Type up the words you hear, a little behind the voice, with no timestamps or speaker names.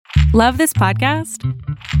Love this podcast?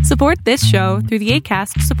 Support this show through the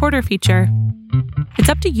Acast supporter feature. It's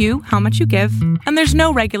up to you how much you give, and there's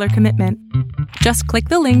no regular commitment. Just click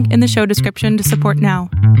the link in the show description to support now.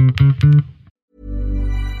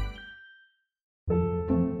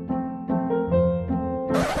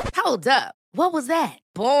 Hold up. What was that?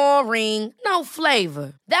 Boring. No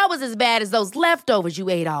flavor. That was as bad as those leftovers you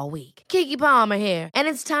ate all week. Keke Palmer here, and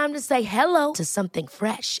it's time to say hello to something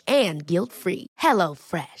fresh and guilt-free. Hello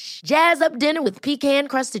Fresh. Jazz up dinner with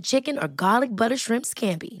pecan-crusted chicken or garlic butter shrimp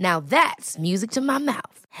scampi. Now that's music to my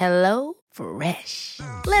mouth. Hello Fresh.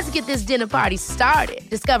 Let's get this dinner party started.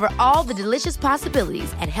 Discover all the delicious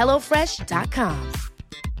possibilities at hellofresh.com.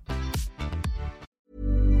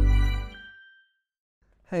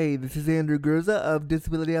 Hey, this is Andrew Gurza of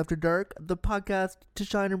Disability After Dark, the podcast to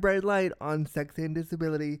shine a bright light on sex and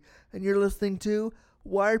disability. And you're listening to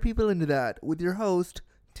Why Are People Into That? With your host,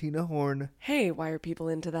 Tina Horn. Hey, Why Are People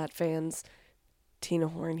Into That fans? Tina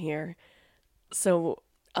Horn here. So,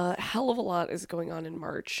 a hell of a lot is going on in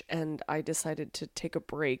March, and I decided to take a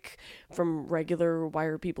break from regular Why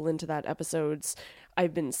Are People Into That episodes.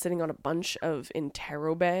 I've been sitting on a bunch of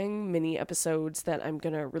Interrobang mini episodes that I'm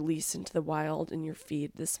going to release into the wild in your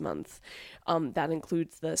feed this month. That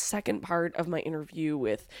includes the second part of my interview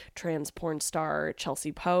with trans porn star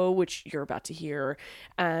Chelsea Poe, which you're about to hear.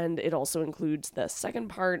 And it also includes the second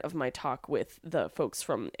part of my talk with the folks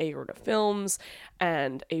from Aorta Films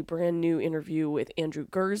and a brand new interview with Andrew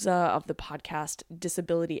Gurza of the podcast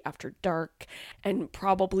Disability After Dark. And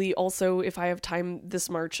probably also, if I have time this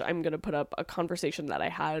March, I'm going to put up a conversation that I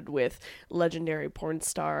had with legendary porn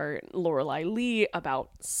star Lorelei Lee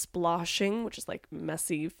about sploshing, which is like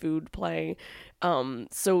messy food play.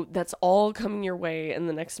 So that's all coming your way in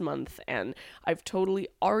the next month, and I've totally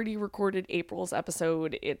already recorded April's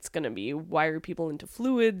episode. It's gonna be Why Are People Into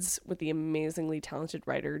Fluids with the amazingly talented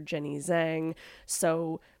writer Jenny Zhang.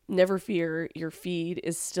 So never fear, your feed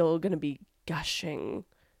is still gonna be gushing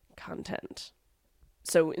content.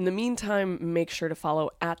 So in the meantime, make sure to follow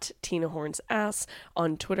at Tina Horn's Ass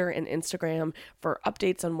on Twitter and Instagram for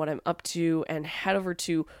updates on what I'm up to, and head over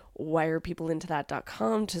to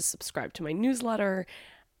whyarepeopleintothat.com to subscribe to my newsletter,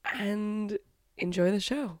 and enjoy the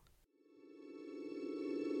show.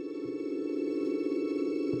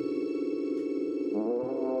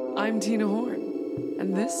 I'm Tina Horn,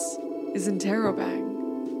 and this is Interrobang.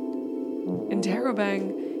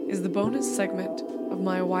 Interrobang is the bonus segment of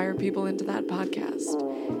my Why Are People Into That podcast.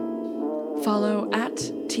 Follow at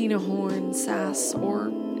Tina Horn Sass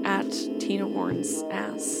or at Tina Horn's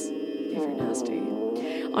Ass if you're nasty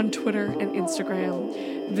on Twitter and Instagram.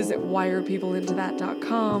 Visit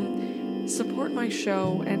whyarepeopleintothat.com. Support my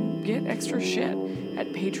show and get extra shit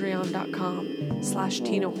at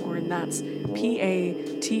patreon.com/Tina Horn. That's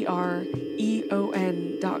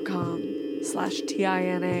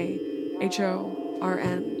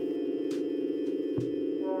patreon.com/TINAHORN.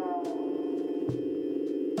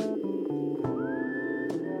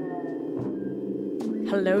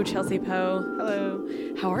 Hello, Chelsea Poe. Hello.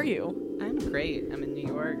 How are you? I'm great. I'm in New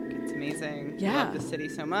York. It's amazing. Yeah. I love the city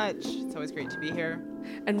so much. It's always great to be here.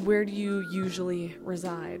 And where do you usually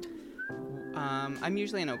reside? I'm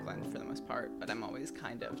usually in Oakland for the most part, but I'm always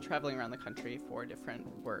kind of traveling around the country for different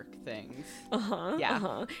work things.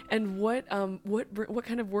 Yeah. And what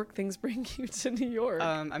kind of work things bring you to New York?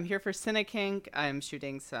 I'm here for Cinekink. I'm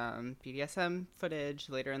shooting some BDSM footage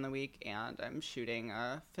later in the week, and I'm shooting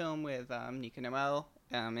a film with Nika Noel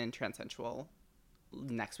in Transensual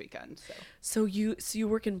next weekend. So you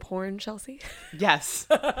work in porn, Chelsea? Yes.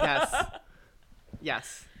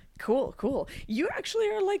 Yes. Cool. You actually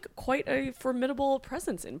are like quite a formidable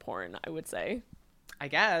presence in porn, I would say. I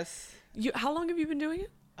guess. How long have you been doing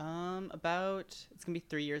it? It's gonna be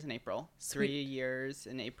 3 years in April. Sweet. 3 years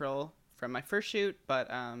in April from my first shoot,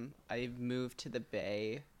 but I moved to the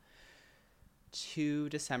Bay 2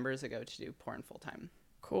 Decembers ago to do porn full time.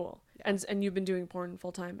 Cool. Yeah. And you've been doing porn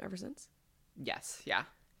full time ever since? Yes. Yeah.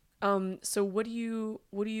 So what do you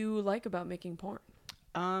like about making porn?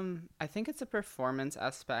 I think it's a performance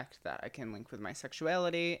aspect that I can link with my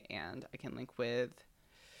sexuality, and I can link with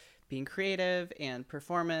being creative and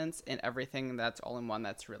performance and everything that's all in one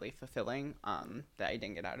that's really fulfilling, that I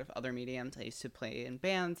didn't get out of other mediums. I used to play in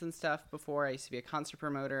bands and stuff before. I used to be a concert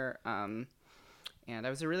promoter, and I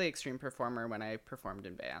was a really extreme performer when I performed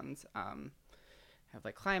in bands. Have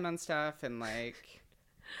like climb on stuff, and like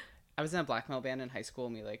I was in a black metal band in high school,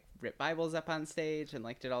 and we like ripped Bibles up on stage and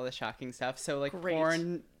like did all this shocking stuff. So like Great.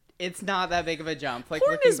 Porn, it's not that big of a jump. Like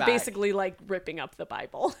Porn looking is back, basically like ripping up the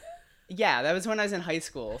Bible. Yeah, that was when I was in high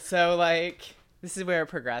school. So like this is where it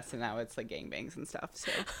progressed, and now it's like gangbangs and stuff.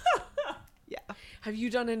 So yeah. Have you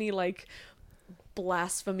done any like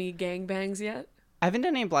blasphemy gangbangs yet? I haven't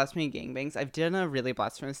done any blasphemy gangbangs. I've done a really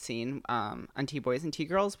blasphemous scene on T-Boys and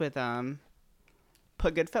T-Girls with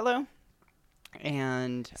Put Goodfellow.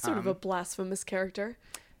 And Sort of a blasphemous character.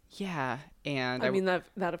 yeah, and I mean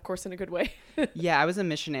that of course in a good way. yeah, I was a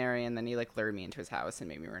missionary, and then he like lured me into his house and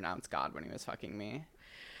made me renounce God when he was fucking me.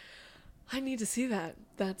 I need to see that.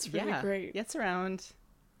 That's really great. Yeah, it's around.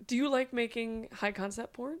 Do you like making high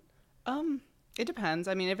concept porn? It depends.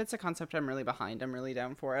 I mean, if it's a concept I'm really behind, I'm really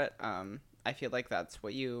down for it. I feel like that's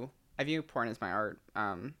I view porn as my art,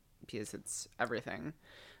 because it's everything.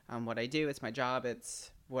 What I do, it's my job,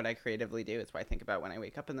 it's what I creatively do, it's what I think about when I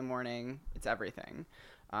wake up in the morning, it's everything.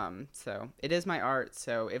 So it is my art.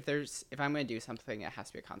 So if I'm going to do something, it has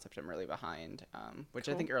to be a concept I'm really behind, which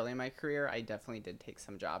cool. I think early in my career, I definitely did take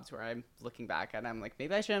some jobs where I'm looking back and I'm like,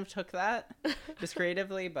 maybe I shouldn't have took that just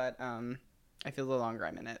creatively. But I feel the longer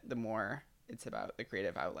I'm in it, the more it's about the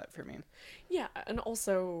creative outlet for me. Yeah. And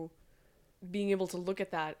also being able to look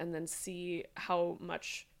at that and then see how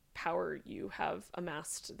much power you have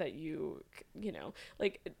amassed that you know,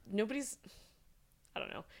 like nobody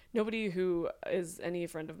who is any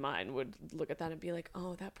friend of mine would look at that and be like,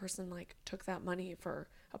 oh, that person like took that money for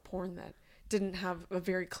a porn that didn't have a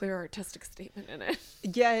very clear artistic statement in it.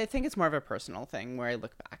 Yeah, I think it's more of a personal thing where I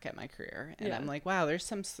look back at my career and I'm like, wow, there's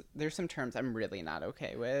some terms I'm really not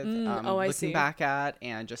okay with. Looking back at,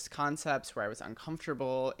 and just concepts where I was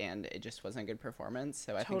uncomfortable and it just wasn't a good performance.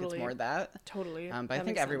 So I think it's more that. Totally. But I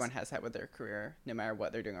think everyone has that with their career, no matter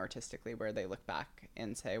what they're doing artistically, where they look back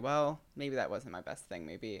and say, well, maybe that wasn't my best thing.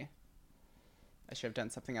 Maybe I should have done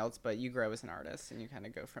something else. But you grow as an artist and you kind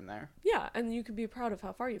of go from there. Yeah, and you can be proud of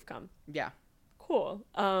how far you've come. Yeah. Cool.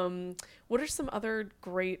 What are some other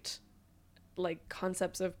great like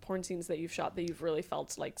concepts of porn scenes that you've shot that you've really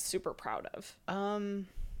felt like super proud of? I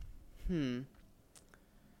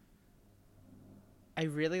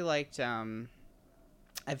really liked I've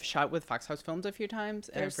shot with Fox House Films a few times.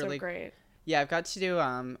 They're so great. Yeah, I've got to do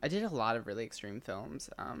I did a lot of really extreme films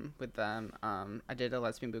with them. I did a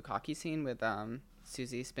lesbian bukkake scene with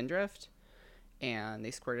Susie Spindrift, and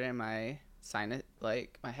they squirted in my sinus,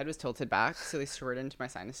 like my head was tilted back, so they squirted into my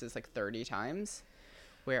sinuses like 30 times,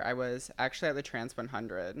 where I was actually at the Trans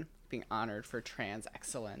 100 being honored for trans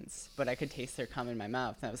excellence, but I could taste their cum in my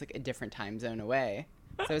mouth, and that was like a different time zone away.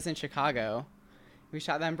 So I was in Chicago. We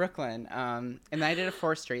shot that in Brooklyn, and then I did a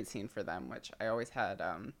 4 straight scene for them, which I always had.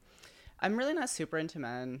 I'm really not super into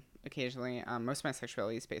men occasionally. Most of my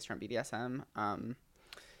sexuality is based around BDSM.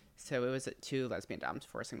 So it was 2 lesbian doms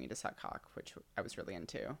forcing me to suck cock, which I was really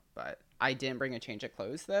into. But I didn't bring a change of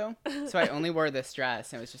clothes, though. So I only wore this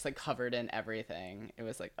dress, and it was just, like, covered in everything. It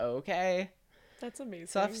was like, okay. That's amazing.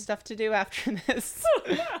 So I have stuff to do after this.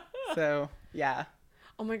 So, yeah.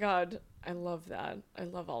 Oh, my God. I love that. I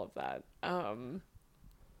love all of that.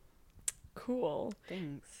 Cool.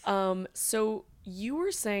 Thanks. So you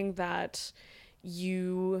were saying that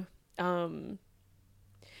you, that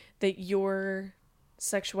your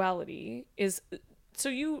sexuality is, so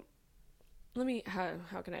you, let me,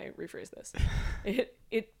 how can I rephrase this?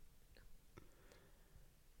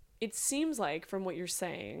 It seems like from what you're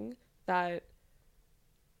saying that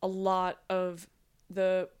a lot of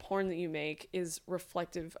the porn that you make is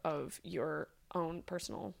reflective of your own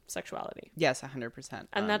personal sexuality. Yes, 100%.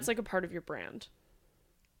 And that's like a part of your brand.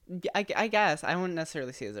 I guess I wouldn't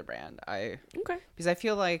necessarily see it as a brand. Okay. Because I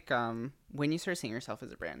feel like when you start seeing yourself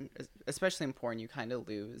as a brand, especially in porn, you kind of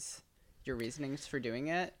lose your reasonings for doing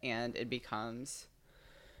it, and it becomes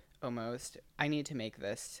almost, I need to make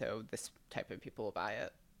this so this type of people will buy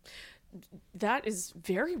it. That is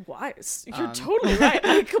very wise. You're totally right.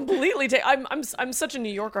 I completely take. I'm such a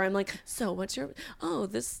New Yorker. I'm like, so what's your? Oh,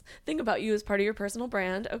 this thing about you is part of your personal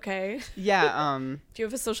brand. Okay. Yeah. Do you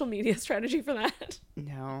have a social media strategy for that?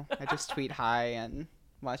 No, I just tweet hi and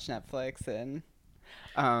watch Netflix, and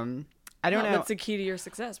I don't know. That's the key to your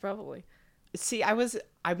success, probably. See, I'm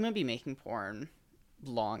gonna be making porn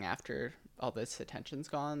long after all this attention's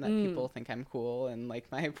gone, that people think I'm cool and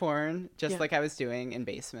like my porn, just like I was doing in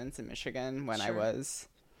basements in Michigan when I was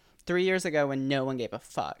 3 years ago, when no one gave a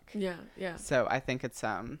fuck. Yeah. So I think it's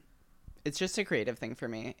just a creative thing for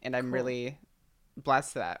me, and I'm really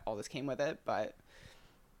blessed that all this came with it. But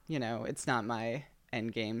you know, it's not my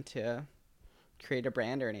end game to create a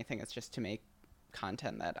brand or anything. It's just to make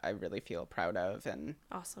content that I really feel proud of and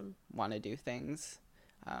want to do things.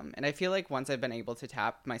 And I feel like once I've been able to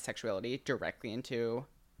tap my sexuality directly into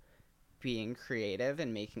being creative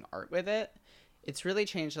and making art with it, it's really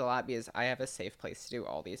changed a lot, because I have a safe place to do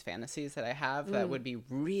all these fantasies that I have that would be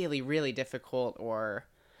really, really difficult or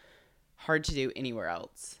hard to do anywhere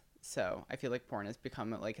else. So I feel like porn has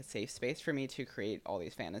become like a safe space for me to create all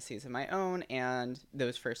these fantasies of my own, and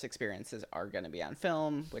those first experiences are going to be on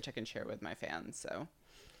film, which I can share with my fans. So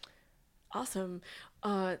Awesome.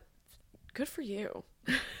 Good for you.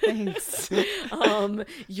 thanks.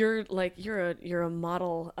 You're a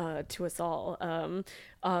model to us all.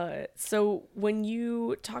 So when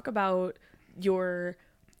you talk about your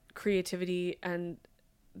creativity and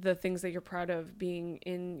the things that you're proud of being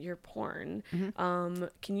in your porn,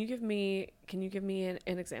 can you give me an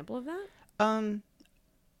example of that?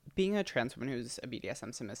 Being a trans woman who's a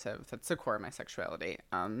BDSM submissive, that's the core of my sexuality.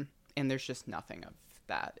 And there's just nothing of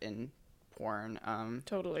that in porn.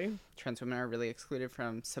 Totally. Trans women are really excluded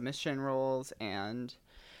from submission roles, and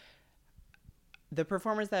the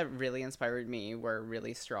performers that really inspired me were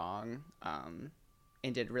really strong,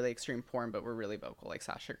 and did really extreme porn, but were really vocal, like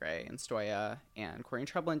Sasha Grey and Stoya and Corinne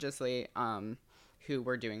Trouble and Gisley, who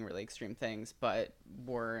were doing really extreme things, but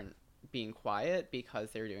weren't being quiet because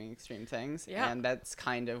they were doing extreme things. Yeah. And that's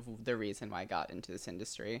kind of the reason why I got into this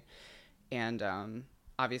industry. And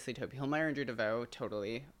obviously Toby Hillmeyer and Drew DeVoe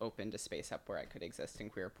totally opened a space up where I could exist in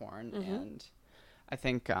queer porn. And I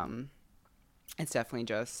think it's definitely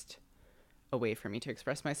just a way for me to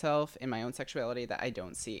express myself in my own sexuality that I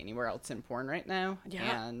don't see anywhere else in porn right now.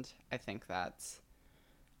 Yeah. And I think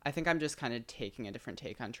I'm just kind of taking a different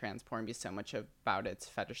take on trans porn, because so much about it's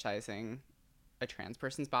fetishizing a trans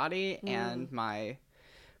person's body, and my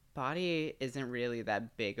body isn't really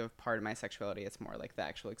that big of part of my sexuality. It's more like the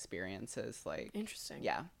actual experiences. Like, Interesting.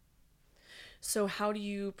 yeah. So how do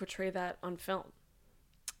you portray that on film?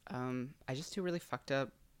 I just do really fucked up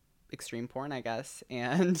extreme porn, I guess.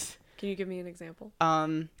 And Can you give me an example?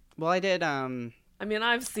 well, I did I mean,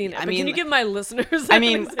 I've seen it, I but can mean, you give my listeners I an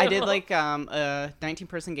mean, I did example? like a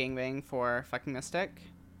 19-person gangbang for Fucking Mystic.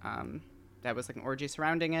 That was like an orgy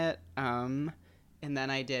surrounding it. And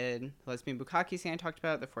then I did the lesbian bukkake scene I talked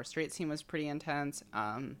about. The 4 straight scene was pretty intense.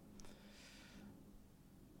 Let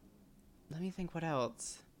me think what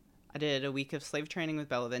else. I did a week of slave training with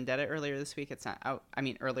Bella Vendetta earlier this week. It's not out. I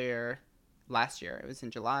mean, earlier last year. It was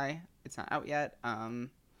in July. It's not out yet.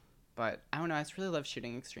 But I don't know. I just really love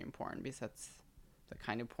shooting extreme porn, because that's the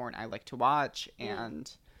kind of porn I like to watch. And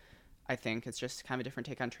I think it's just kind of a different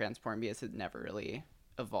take on trans porn, because it never really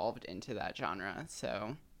evolved into that genre.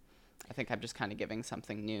 So I think I'm just kind of giving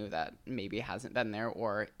something new that maybe hasn't been there,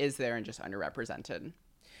 or is there and just underrepresented.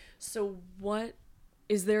 So what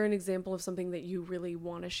is there an example of something that you really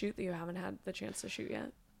want to shoot that you haven't had the chance to shoot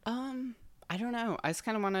yet? I don't know. I just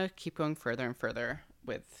kind of want to keep going further and further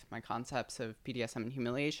with my concepts of BDSM and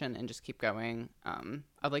humiliation, and just keep going.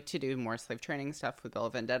 I'd like to do more slave training stuff with Bella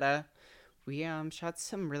Vendetta. We shot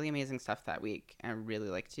some really amazing stuff that week, and I'd really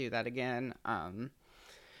like to do that again.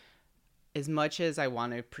 As much as I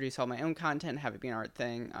want to produce all my own content, have it be an art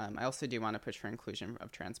thing, I also do want to push for inclusion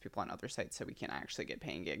of trans people on other sites, so we can actually get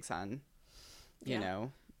paying gigs on, you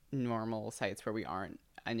know, normal sites where we aren't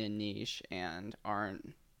in a niche and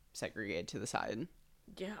aren't segregated to the side.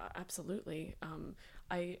 Yeah, absolutely.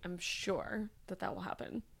 I am sure that will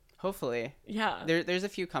happen. Hopefully. Yeah. There's a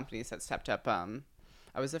few companies that stepped up.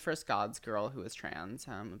 I was the first God's girl who was trans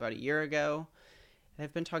about a year ago. And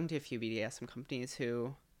I've been talking to a few BDSM companies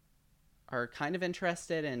who are kind of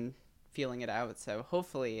interested in feeling it out. So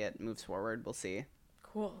hopefully it moves forward. We'll see.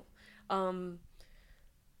 Cool.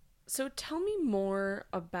 So tell me more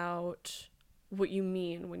about what you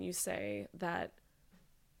mean when you say that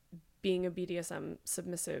being a BDSM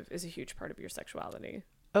submissive is a huge part of your sexuality.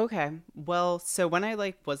 Okay. Well, so when I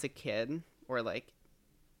was a kid, or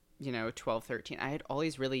 12, 13, I had all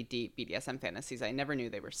these really deep BDSM fantasies. I never knew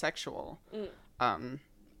they were sexual.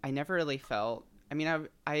 I never really felt, I mean,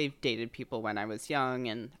 I dated people when I was young,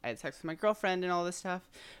 and I had sex with my girlfriend and all this stuff,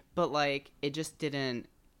 but it just didn't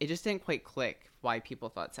quite click why people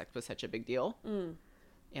thought sex was such a big deal.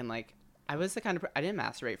 And I was the kind of, I didn't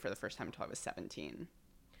masturbate for the first time until I was 17.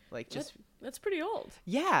 That's pretty old.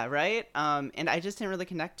 Yeah, right? And I just didn't really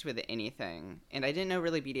connect with anything. And I didn't know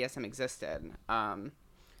really BDSM existed. And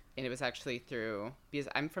it was actually through, because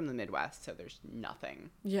I'm from the Midwest, so there's nothing.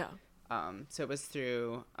 Yeah. So it was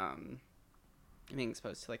through being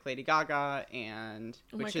exposed to Lady Gaga, and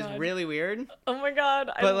which is really weird. Oh my God,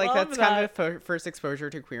 I but love that's that. kind of first exposure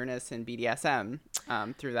to queerness and BDSM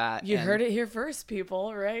through that. You heard it here first,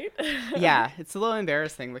 people, right? Yeah, it's a little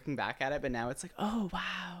embarrassing looking back at it, but now it's oh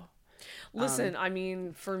wow. Listen, I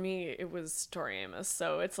mean, for me, it was Tori Amos,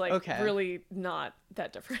 so it's Okay. really not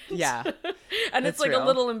that different. Yeah. And it's That's real. a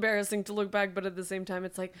little embarrassing to look back, but at the same time,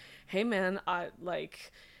 it's hey man,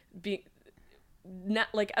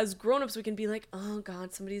 as grown-ups we can be oh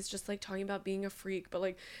God, somebody's just talking about being a freak,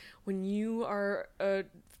 but when you are a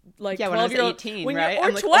like Yeah, when I was 12-year-old 18, when right? you're, or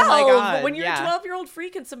I'm like, 12 oh my God, when you're yeah. a 12-year-old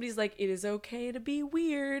freak and somebody's like, it is okay to be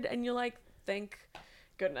weird, and you're like, thank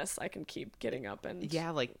goodness I can keep getting up and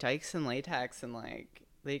Yeah, like dykes and latex and like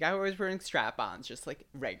I was wearing strap-ons just like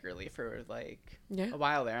regularly for like Yeah. a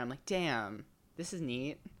while there. I'm like, damn, this is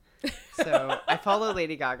neat. So I followed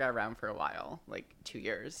Lady Gaga around for a while, like 2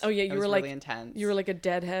 years. Oh yeah, It you was were really like intense. you were like a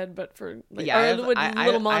deadhead, but for like, Yeah, or I have, with I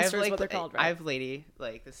little have, monsters, like, what they're called, I right? have Lady,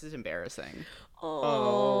 like, this is embarrassing.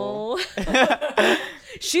 Oh,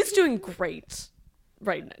 she's doing great,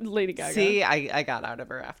 right, Lady Gaga. See, I got out of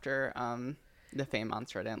her after the Fame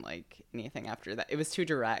Monster. I didn't like anything after that. It was too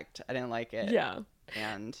direct. I didn't like it. Yeah,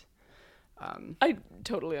 And I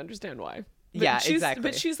totally understand why. But Yeah, she's, exactly.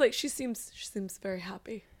 But she's like, she seems very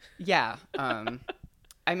happy. yeah,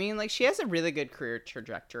 I mean, like, she has a really good career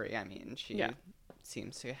trajectory. I mean, she Yeah.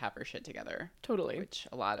 seems to have her shit together, Totally. which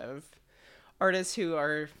a lot of artists who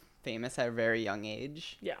are famous at a very young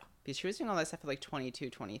age. Yeah. Because she was doing all that stuff at like 22,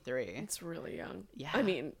 23. It's really young. Yeah. I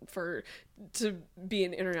mean, to be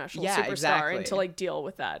an international Yeah, superstar exactly. and to like deal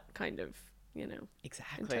with that kind of,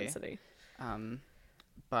 Exactly. intensity.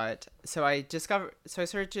 But so I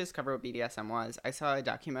started to discover what BDSM was. I saw a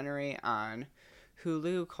documentary on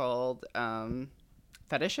Hulu called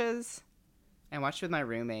Fetishes. I watched it with my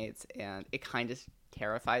roommates, and it kind of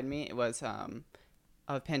terrified me. It was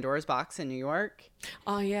of Pandora's Box in New York.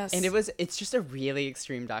 Oh, yes. And it's just a really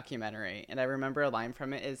extreme documentary. And I remember a line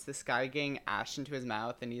from it is this guy getting ash into his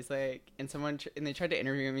mouth, and he's like, and they tried to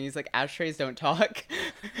interview him, and he's like, ashtrays don't talk.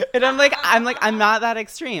 And I'm like, I'm not that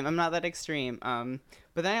extreme. I'm not that extreme.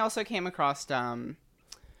 But then I also came across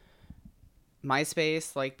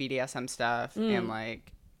MySpace, like BDSM stuff, and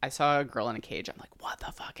like I saw a girl in a cage. I'm like, what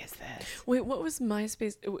the fuck is this? Wait, what was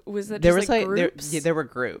MySpace? Was that There just was like groups? there were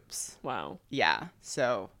groups. Wow. Yeah.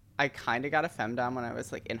 So I kind of got a femdom when I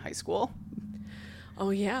was like in high school. Oh,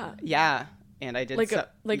 yeah. Yeah. And I did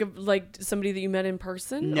Like somebody that you met in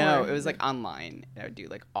person? No, or- it was like online. I would do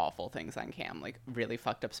like awful things on cam, like really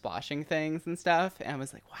fucked up splashing things and stuff. And I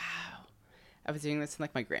was like, wow. I was doing this in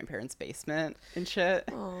like my grandparents' basement and shit.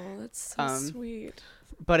 Oh, that's so sweet.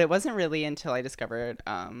 But it wasn't really until I discovered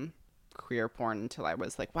queer porn until I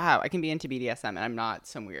was like, wow, I can be into BDSM and I'm not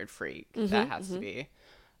some weird freak that has to be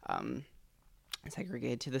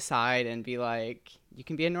segregated to the side and be like, you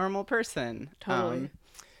can be a normal person. Totally.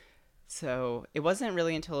 So it wasn't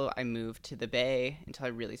really until I moved to the Bay until I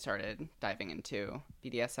really started diving into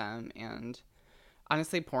BDSM. And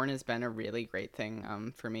honestly, porn has been a really great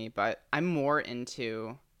thing for me. But I'm more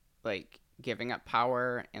into like giving up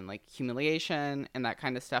power and like humiliation and that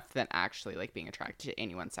kind of stuff than actually like being attracted to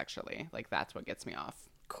anyone sexually. Like that's what gets me off.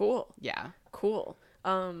 Cool. Yeah. Cool.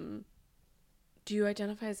 Do you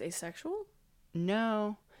identify as asexual?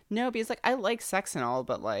 No, because like I like sex and all,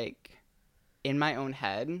 but like in my own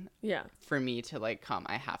head, Yeah, for me to like come,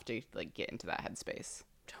 I have to like get into that headspace.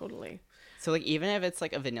 totally. So like even if it's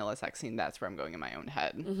like a vanilla sex scene, that's where I'm going in my own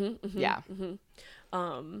head. Yeah.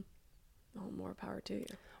 Oh, more power to you.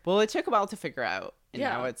 Well, it took a while to figure out, and Yeah.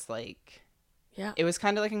 now it's like Yeah. it was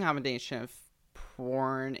kind of like a combination of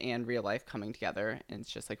porn and real life coming together, and it's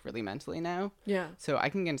just like really mentally now. Yeah. So I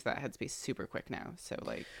can get into that headspace super quick now. So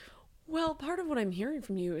like Well, part of what I'm hearing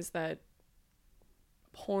from you is that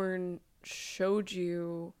porn showed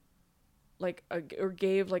you or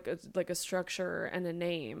gave like a structure and a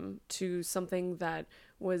name to something that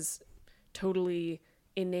was totally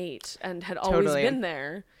innate and had always Totally. been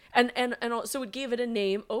there. And so it gave it a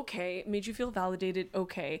name, okay, it made you feel validated,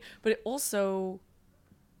 okay, but it also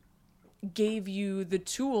gave you the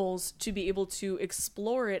tools to be able to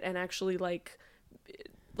explore it and actually like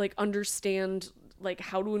understand like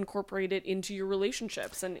how to incorporate it into your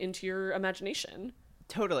relationships and into your imagination.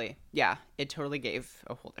 totally, yeah, it totally gave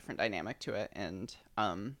a whole different dynamic to it, and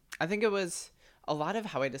I think it was a lot of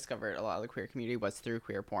how I discovered a lot of the queer community was through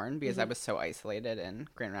queer porn because I was so isolated in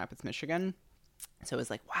Grand Rapids, Michigan. So it was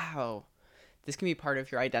like, wow, this can be part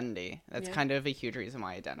of your identity. That's Yeah. kind of a huge reason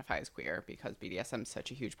why I identify as queer, because BDSM is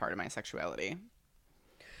such a huge part of my sexuality.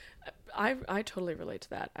 I totally relate to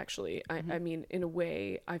that, actually. I mean, in a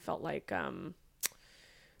way, I felt like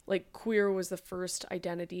queer was the first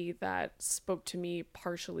identity that spoke to me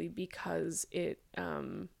partially because it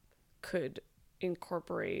could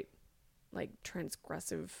incorporate like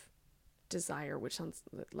transgressive desire, which sounds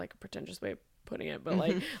like a pretentious way of putting it, but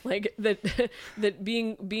like that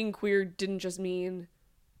being queer didn't just mean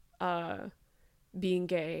being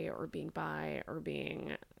gay or being bi or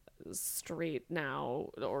being straight now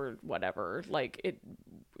or whatever. Like it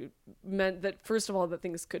meant that first of all that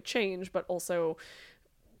things could change, but also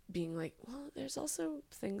being like, well, there's also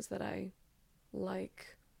things that I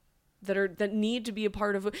like that need to be a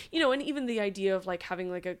part of, you know, and even the idea of like having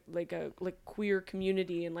like a queer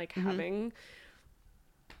community and like having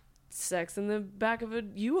sex in the back of a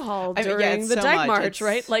U-Haul during the Dyke March,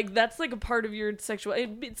 right? Like that's like a part of your sexual.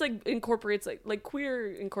 It's like incorporates like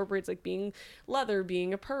queer incorporates like being leather,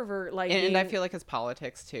 being a pervert, like and I feel like it's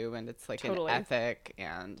politics too, and it's like Totally. an ethic,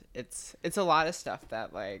 and it's a lot of stuff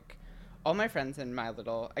that like all my friends in my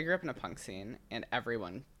little. I grew up in a punk scene, and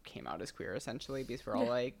everyone came out as queer essentially because we're all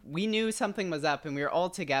like we knew something was up, and we were all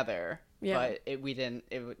together. Yeah. But we didn't.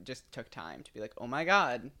 It just took time to be like, oh my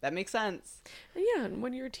god, that makes sense. Yeah, and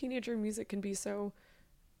when you're a teenager, music can be so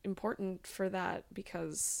important for that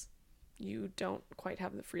because you don't quite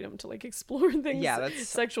have the freedom to like explore things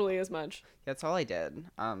sexually as much. That's all I did.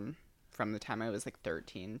 From the time I was like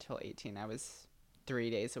 13 till 18, I was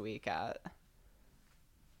 3 days a week at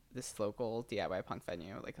this local DIY punk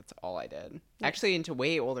venue. Like that's all I did. Actually, until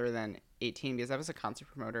way older than 18 because I was a concert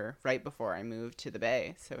promoter right before I moved to the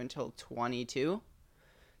Bay. So until 22,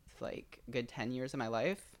 it's like a good 10 years of my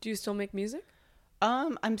life. Do you still make music?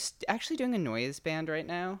 I'm actually doing a noise band right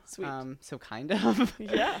now. Sweet. So kind of.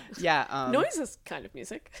 Yeah. Yeah. Noise is kind of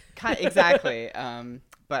music. Exactly.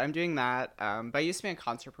 But I'm doing that. But I used to be a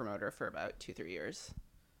concert promoter for about 2-3 years,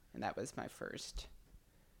 and that was my first.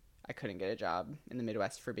 I couldn't get a job in the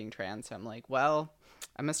Midwest for being trans, so I'm like, well,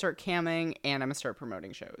 I'm gonna start camming and I'm gonna start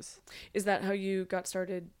promoting shows. Is that how you got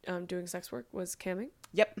started doing sex work? Was camming?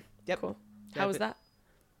 Yep. Cool. How was that?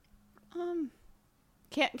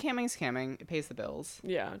 Camming's camming. It pays the bills.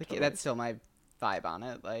 Yeah, like, totally. That's still my vibe on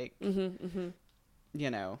it. Like, you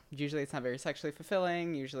know, usually it's not very sexually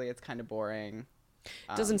fulfilling. Usually it's kind of boring.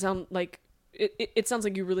 Doesn't sound like it sounds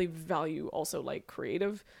like you really value also like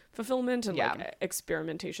creative fulfillment and like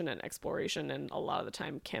experimentation and exploration, and a lot of the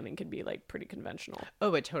time camming can be like pretty conventional.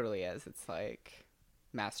 Oh, it totally is. It's like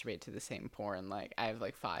masturbate to the same porn. Like I have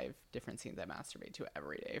like 5 different scenes I masturbate to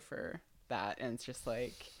every day for that, and it's just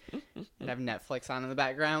like and I have Netflix on in the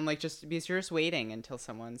background, like just because you're just waiting until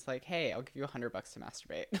someone's like, hey, I'll give you $100 to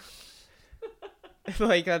masturbate.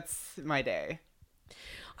 Like that's my day.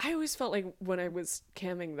 I always felt like when I was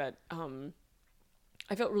camming that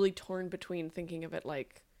I felt really torn between thinking of it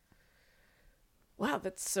like, wow,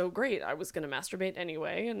 that's so great, I was gonna masturbate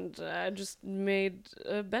anyway, and I just made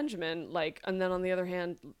Benjamin, like, and then on the other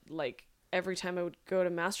hand, like every time I would go to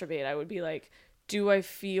masturbate I would be like, do I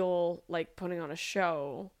feel like putting on a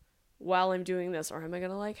show while I'm doing this, or am I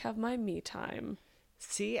gonna like have my me time?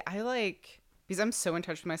 See, I like, because I'm so in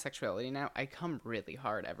touch with my sexuality now, I come really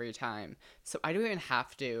hard every time, so I don't even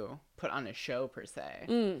have to put on a show per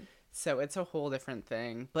se. So it's a whole different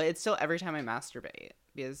thing, but it's still every time I masturbate,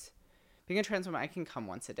 because being a trans woman, I can come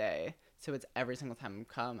once a day, so it's every single time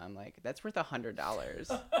I come, I'm like, that's worth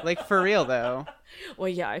 $100. Like for real though. Well,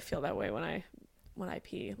 yeah, I feel that way when I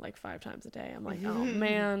pee like 5 times a day. I'm like, oh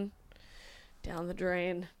man, down the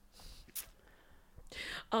drain.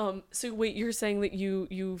 So wait, you're saying that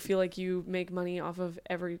you feel like you make money off of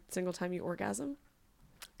every single time you orgasm?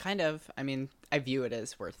 Kind of. I mean, I view it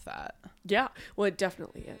as worth that. Yeah. Well, it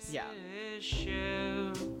definitely is. Yeah. This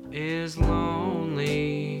ship is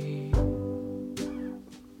lonely.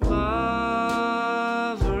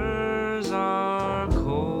 Lovers are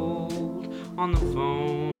cold on the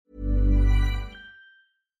phone.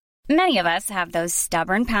 Many of us have those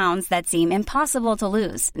stubborn pounds that seem impossible to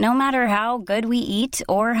lose, no matter how good we eat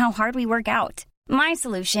or how hard we work out. My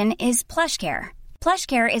solution is PlushCare.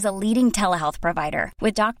 PlushCare is a leading telehealth provider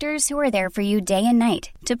with doctors who are there for you day and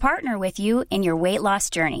night to partner with you in your weight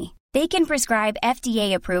loss journey. They can prescribe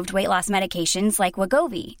FDA-approved weight loss medications like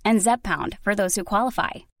Wegovy and Zepbound for those who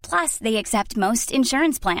qualify. Plus, they accept most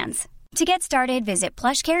insurance plans. To get started, visit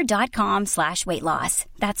plushcare.com/weightloss.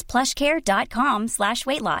 That's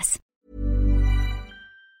plushcare.com/weightloss.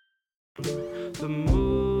 The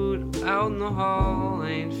mood out in the hall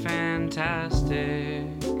ain't fantastic.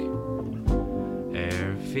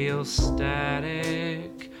 Air feels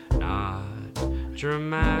static, not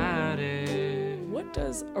dramatic. What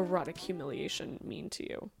does erotic humiliation mean to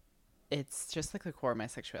you? It's just like the core of my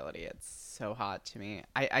sexuality. It's so hot to me.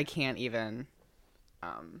 I can't even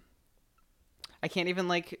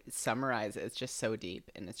like summarize it. It's just so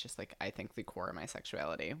deep, and it's just like I think the core of my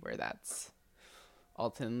sexuality, where that's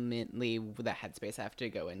ultimately the headspace I have to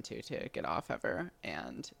go into to get off ever,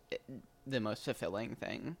 and the most fulfilling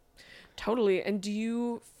thing. Totally. And do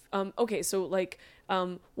you okay, so like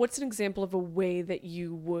what's an example of a way that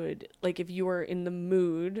you would, like, if you were in the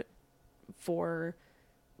mood for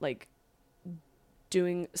like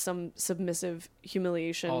doing some submissive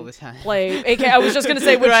humiliation All the time. play. AKA, I was just going to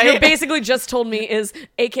say, which Right? you basically just told me is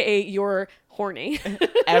AKA you're horny.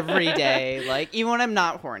 Every day, like even when I'm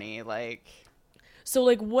not horny, like So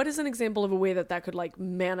like, what is an example of a way that that could like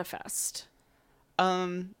manifest?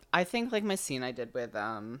 I think like my scene I did with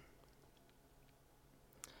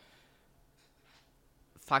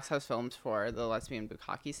Fox House Films for the lesbian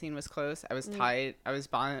bukkake scene was close. I was tied. I was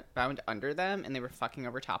bound under them, and they were fucking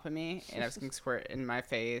over top of me, and I was getting squirt in my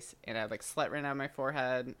face, and I had like slut ran out of my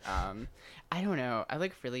forehead. I don't know. I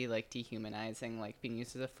like really like dehumanizing. Like being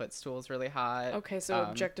used as a footstool is really hot. Okay, so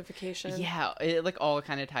objectification. Yeah, it like all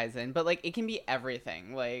kind of ties in, but like it can be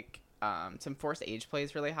everything. Like some forced age play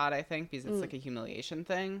is really hot, I think, because it's like a humiliation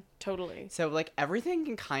thing. Totally. So like everything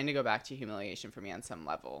can kind of go back to humiliation for me on some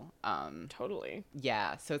level. Totally.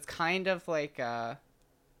 Yeah, so it's kind of like I'm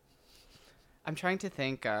trying to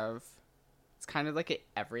think of, it's kind of like an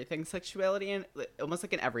everything sexuality and almost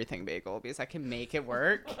like an everything bagel because I can make it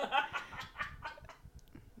work.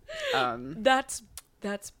 That's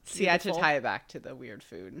beautiful. See, I had to tie it back to the weird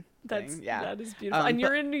food That's thing. Yeah, that is beautiful. And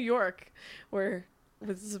you're in New York, where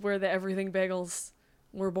this is where the everything bagels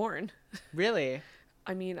were born. Really?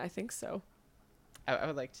 I mean, I think so. I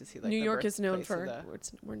would like to see like New the York is known birthplace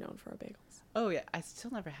for of we're known for our bagels. Oh yeah, I still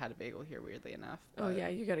never had a bagel here. Weirdly enough. Oh but yeah,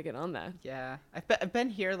 you got to get on that. Yeah, I've been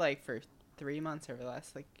here like for 3 months over the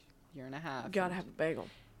last like year and a half. Got to and- have a bagel.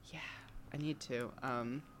 Yeah, I need to.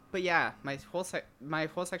 But yeah, my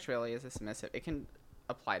whole sexuality is a submissive. It can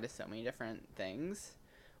apply to so many different things,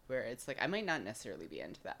 where it's like I might not necessarily be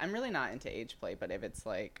into that. I'm really not into age play, but if it's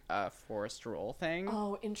like a forced role thing,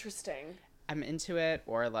 Oh, interesting. I'm into it.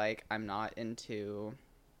 Or like I'm not into.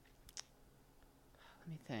 Let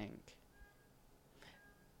me think.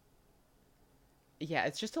 Yeah,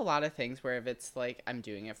 it's just a lot of things where if it's like I'm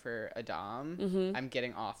doing it for a dom, I'm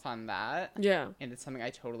getting off on that. Yeah. And it's something I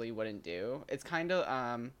totally wouldn't do. It's kind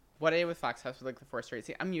of what I did with Fox House with like the forced rape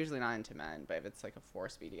scene. I'm usually not into men, but if it's like a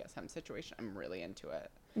forced BDSM situation, I'm really into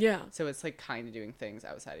it. Yeah. So it's like kind of doing things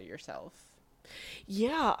outside of yourself.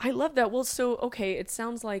 Yeah, I love that. Well, so okay, it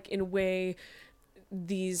sounds like in a way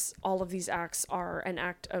all of these acts are an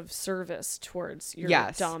act of service towards your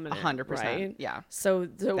Yes, dominant, 100%. right? Yeah. So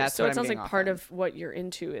That's so what it I'm sounds getting like off part on. of what you're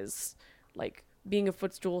into is like being a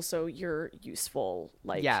footstool, so you're useful,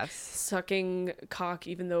 like Yes. sucking cock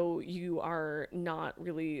even though you are not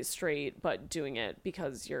really straight, but doing it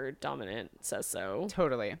because your dominant says so.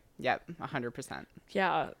 Totally. Yep. 100%.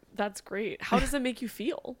 Yeah, that's great. How does it make you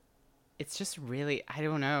feel? It's just really, I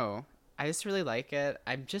don't know. I just really like it.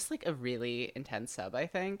 I'm just like a really intense sub, I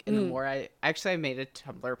think. And the more I made a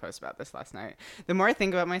Tumblr post about this last night. The more I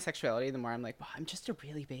think about my sexuality, the more I'm like, wow, I'm just a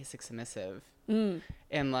really basic submissive.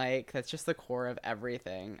 And like, that's just the core of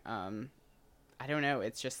everything. I don't know.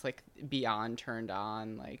 It's just like beyond turned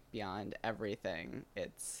on, like beyond everything.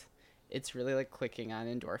 It's really like clicking on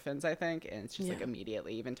endorphins, I think. And it's just like Yeah.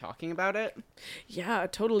 immediately even talking about it. Yeah,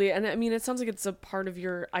 totally. And I mean, it sounds like it's a part of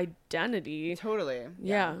your identity. Totally.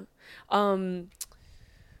 Yeah.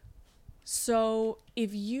 So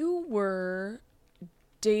if you were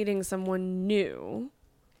dating someone new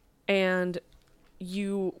and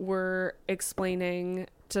you were explaining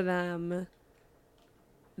to them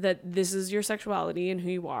that this is your sexuality and who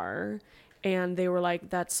you are, and they were like,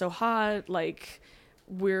 that's so hot, like,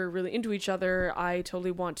 we're really into each other, I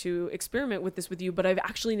totally want to experiment with this with you, but I've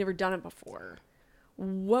actually never done it before,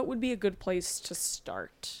 what would be a good place to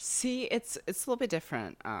start? See, it's a little bit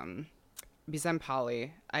different. Because I'm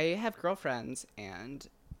poly, I have girlfriends, and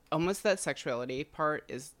almost that sexuality part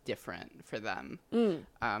is different for them.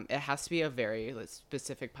 It has to be a very like,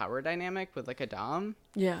 specific power dynamic with like a dom.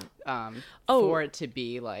 Yeah. For it to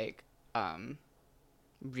be like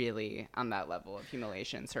really on that level of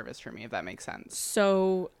humiliation service for me, if that makes sense.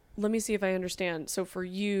 So let me see if I understand. So for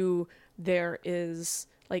you, there is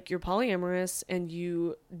like you're polyamorous and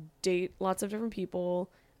you date lots of different people,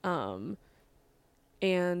 and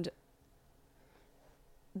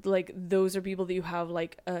like those are people that you have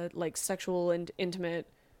like like sexual and intimate,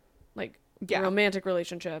 like Yeah. romantic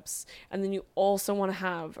relationships, and then you also want to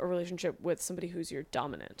have a relationship with somebody who's your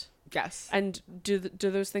dominant. Yes. And do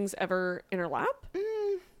those things ever interlap?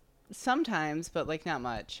 Sometimes, but like not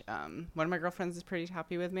much. One of my girlfriends is pretty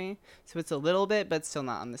happy with me, so it's a little bit, but still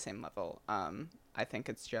not on the same level. I think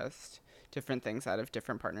it's just different things out of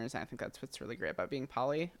different partners, and I think that's what's really great about being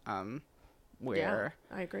poly. Where Yeah,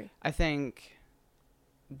 I agree. I think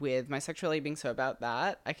with my sexuality being so about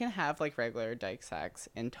that, I can have like regular dyke sex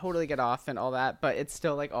and totally get off and all that, but it's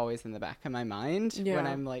still like always in the back of my mind when Yeah.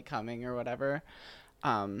 I'm like coming or whatever.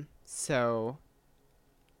 So,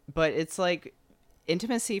 but it's like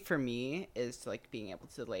intimacy for me is like being able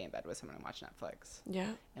to lay in bed with someone and watch Netflix.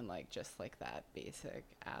 Yeah. And like just like that basic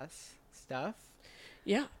ass stuff.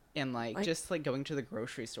 Yeah. And like just like going to the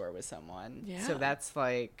grocery store with someone. Yeah. So that's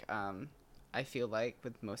like I feel like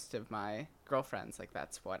with most of my girlfriends, like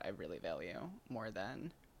that's what I really value more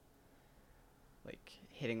than like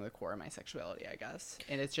hitting the core of my sexuality, I guess.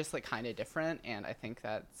 And it's just like kind of different, and I think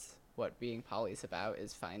that's what being poly is about,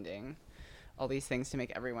 is finding all these things to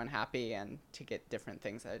make everyone happy and to get different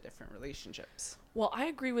things out of different relationships. Well, I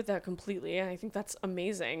agree with that completely, and I think that's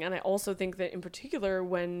amazing. And I also think that in particular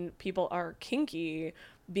when people are kinky,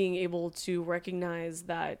 being able to recognize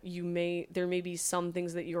that there may be some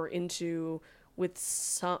things that you're into with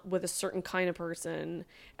a certain kind of person,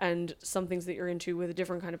 and some things that you're into with a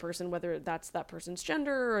different kind of person, whether that's that person's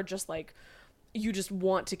gender or just like you just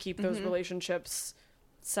want to keep those relationships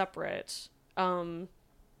separate.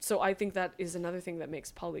 So I think that is another thing that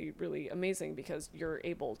makes poly really amazing, because you're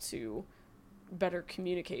able to better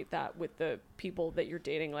communicate that with the people that you're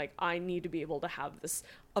dating. Like, I need to be able to have this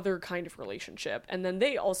other kind of relationship, and then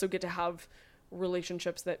they also get to have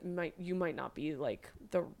relationships that you might not be like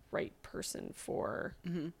the right person for.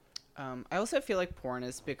 I also feel like porn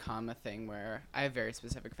has become a thing where I have very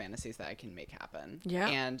specific fantasies that I can make happen. Yeah.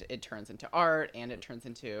 And it turns into art, and it turns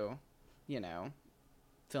into, you know,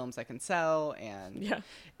 films I can sell, and Yeah.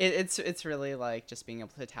 it's really like just being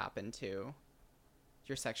able to tap into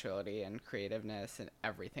your sexuality and creativeness and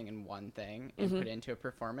everything in one thing and put it into a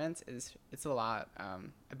performance it's a lot.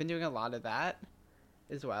 I've been doing a lot of that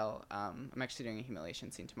as well. I'm actually doing a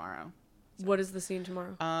humiliation scene tomorrow. What is the scene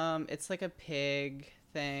tomorrow? It's like a pig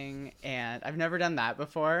thing, and I've never done that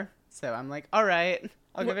before, so I'm like, all right,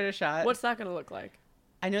 I'll give it a shot. What's that gonna look like?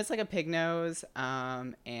 I know it's like a pig nose,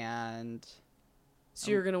 and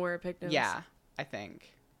So you're gonna wear a pig nose? yeah, I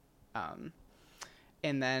think.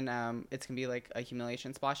 And then it's gonna be like a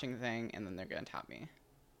humiliation splashing thing, and then they're gonna top me.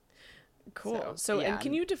 Cool. So yeah. and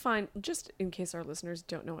can you define, just in case our listeners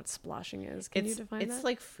don't know what splashing is, can you define that? It's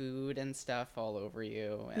like food and stuff all over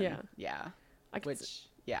you. And Yeah. I can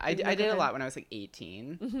I did a lot when I was like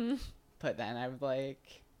 18. But then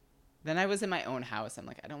I was in my own house. I'm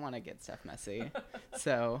like, I don't want to get stuff messy.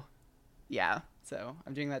 So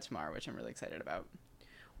I'm doing that tomorrow, which I'm really excited about.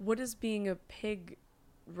 What does being a pig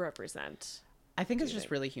represent? I think it's just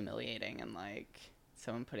really humiliating, and like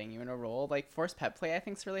someone putting you in a role. Like forced pet play I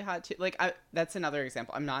think is really hot too. Like that's another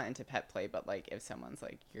example. I'm not into pet play, but like if someone's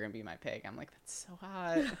like, you're gonna be my pig, I'm like, that's so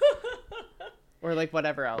hot. Or like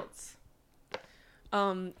whatever else.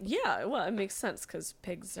 Yeah, well, it makes sense, because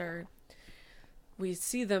pigs we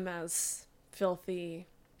see them as filthy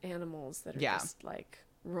animals that are just like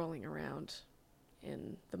rolling around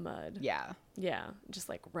in the mud. Yeah, just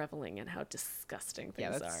like reveling in how disgusting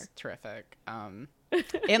things that's are. terrific.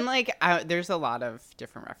 And like there's a lot of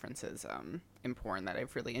different references in porn that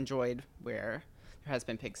I've really enjoyed, where there has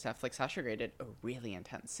been pig stuff. Like Sasha Grey did a really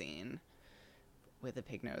intense scene with a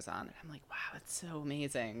pig nose on, and I'm like, wow, it's so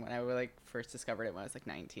amazing. When I like first discovered it when I was like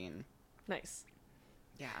 19. Nice.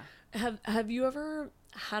 Yeah. Have you ever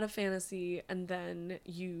had a fantasy and then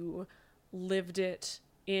you lived it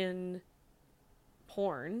in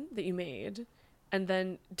porn that you made, and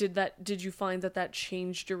then did you find that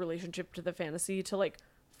changed your relationship to the fantasy to like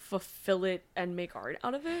fulfill it and make art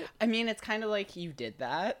out of it? I mean, it's kind of like you did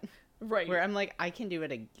that. Right. Where I'm like, I can do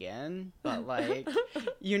it again, but like,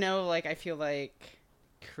 you know, like I feel like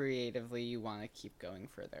creatively you want to keep going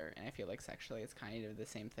further, and I feel like sexually it's kind of the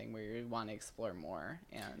same thing, where you want to explore more,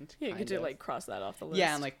 and you get to like cross that off the list.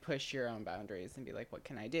 Yeah, and like push your own boundaries and be like, what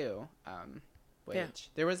can I do? Which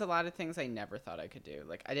there was a lot of things I never thought I could do.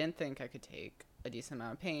 Like I didn't think I could take a decent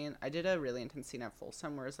amount of pain. I did a really intense scene at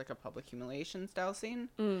Folsom where it's like a public humiliation style scene,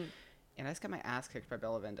 and I just got my ass kicked by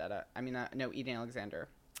Bella Vendetta. I mean, no, Eden Alexander.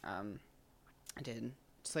 I did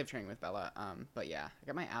slave training with Bella, but yeah, I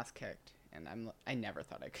got my ass kicked, and I never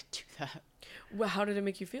thought I could do that. Well, how did it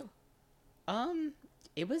make you feel?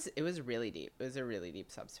 It was really deep. It was a really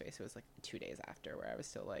deep subspace. It was like 2 days after, where I was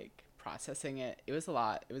still like processing it. It was a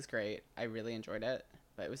lot. It was great. I really enjoyed it,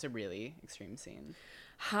 but it was a really extreme scene.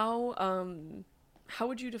 How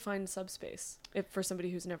would you define subspace for somebody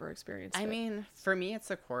who's never experienced it? I mean, for me, it's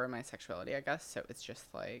the core of my sexuality, I guess. So it's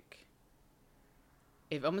just like,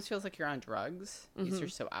 it almost feels like you're on drugs because you're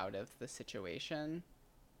so out of the situation,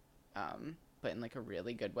 but in like a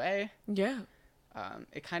really good way. Yeah.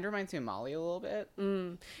 It kind of reminds me of Molly a little bit.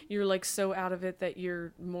 You're like so out of it that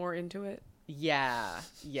you're more into it. Yeah,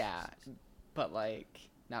 but like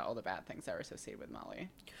not all the bad things that are associated with Molly.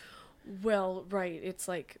 Well, right. It's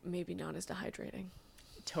like maybe not as dehydrating.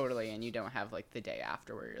 Totally, and you don't have like the day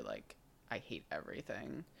after where you're like, I hate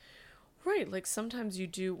everything. Right, like sometimes you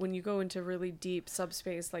do, when you go into really deep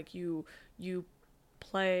subspace, like you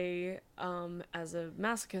play as a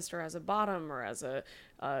masochist or as a bottom or as a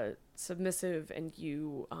submissive, and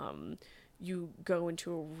you go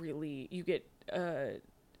into a really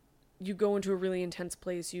intense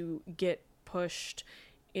place. You get pushed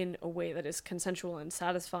in a way that is consensual and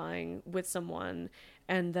satisfying with someone,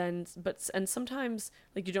 and sometimes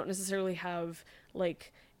like you don't necessarily have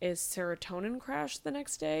like a serotonin crash the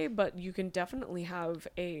next day, but you can definitely have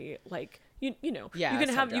a like you know you can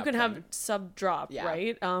have sub drop,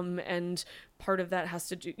 right? And part of that has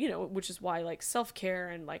to do, which is why like self-care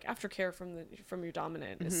and like aftercare from your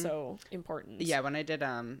dominant is so important. Yeah, when I did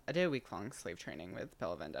a week-long slave training with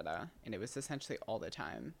Bella Vendetta, and it was essentially all the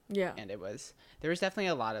time. Yeah. And there was definitely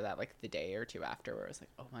a lot of that like the day or two after where I was like,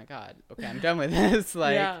 oh my god, okay, I'm done with this.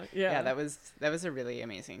 Like yeah, that was a really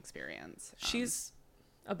amazing experience. She's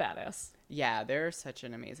a badass. Yeah, they're such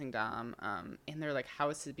an amazing dom. And their like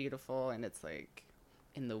house is beautiful, and it's like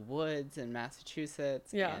in the woods in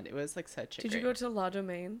Massachusetts. Yeah. And it was like Did you go to La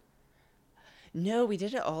Domaine? No, we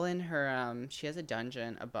did it all in her she has a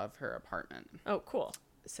dungeon above her apartment. Oh, cool.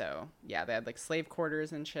 So yeah, they had like slave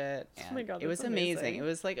quarters and shit. And oh my god, it was amazing. It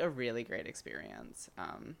was like a really great experience.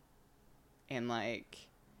 And like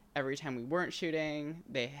every time we weren't shooting,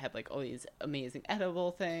 they had like all these amazing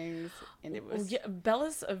edible things, and it was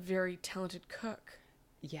Bella's a very talented cook.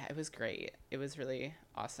 Yeah, it was great. It was really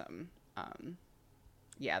awesome.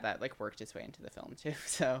 Yeah, that like worked its way into the film too.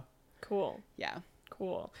 So cool. Yeah,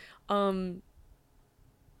 cool.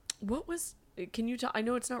 What was? Can you talk? I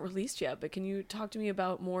know it's not released yet, but can you talk to me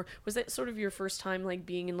about more? Was that sort of your first time like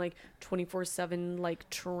being in like 24/7 like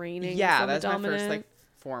training? Yeah, that's my first like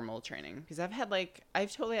formal training, because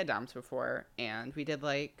I've totally had doms before, and we did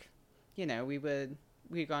like,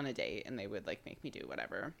 we'd go on a date and they would like make me do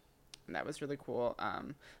whatever, and that was really cool.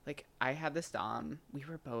 Like I had this dom, we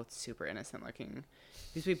were both super innocent looking,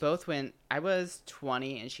 because we both I was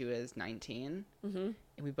 20 and she was 19, and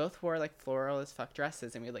we both wore like floral as fuck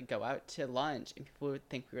dresses, and we'd like go out to lunch, and people would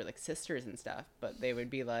think we were like sisters and stuff, but they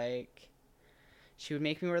would be like, she would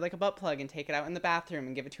make me wear like a butt plug and take it out in the bathroom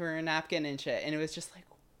and give it to her in a napkin and shit. And it was just like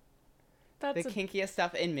the kinkiest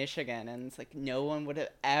stuff in Michigan. And it's like no one would have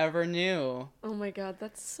ever knew. Oh my god,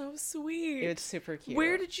 that's so sweet. It's super cute.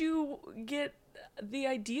 Where did you get the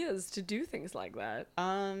ideas to do things like that?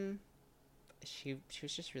 She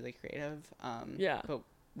was just really creative. Yeah. But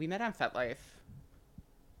we met on FetLife.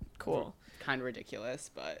 Cool. Kind of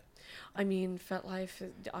ridiculous, but I mean,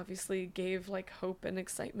 FetLife obviously gave like hope and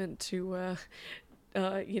excitement to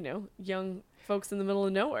young folks in the middle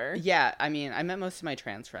of nowhere. Yeah, I mean, I met most of my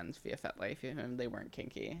trans friends via FetLife, even they weren't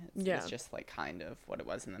kinky. It's just like kind of what it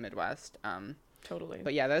was in the Midwest. Totally.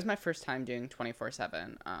 But yeah, that was my first time doing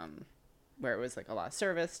 24/7, where it was like a lot of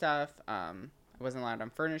service stuff. I wasn't allowed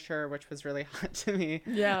on furniture, which was really hot to me.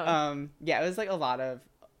 Yeah. Yeah, it was like a lot of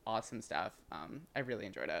awesome stuff. I really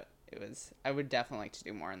enjoyed it. I would definitely like to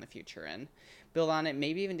do more in the future and build on it,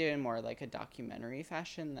 maybe even do it in more like a documentary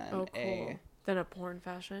fashion than a porn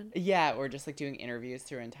fashion. Yeah, or just like doing interviews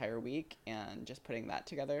through an entire week and just putting that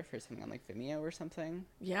together for something on like Vimeo or something.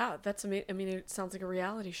 Yeah, that's amazing. I mean, it sounds like a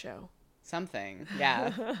reality show. Something,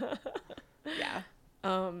 yeah. Yeah.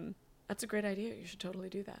 That's a great idea. You should totally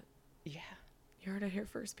do that. Yeah. You heard it here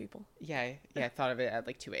first, people. Yeah, I thought of it at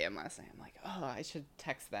like 2 a.m. last night. I'm like, oh, I should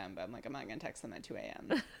text them, but I'm like, I'm not gonna text them at 2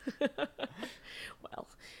 a.m. Well,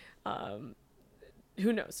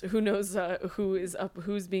 who knows? Who knows who is up?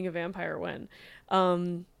 Who's being a vampire when?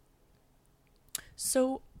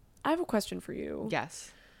 So, I have a question for you.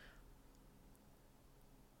 Yes.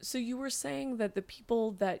 So you were saying that the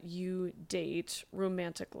people that you date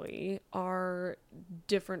romantically are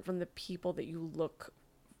different from the people that you look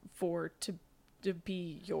for to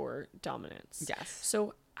be your dominants. Yes.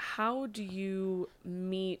 So how do you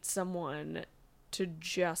meet someone to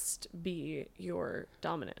just be your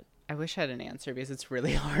dominant? I wish I had an answer because it's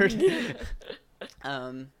really hard.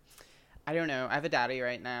 I don't know. I have a daddy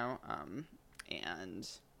right now, and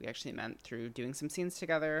we actually met through doing some scenes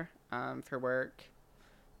together for work.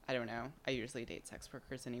 I don't know. I usually date sex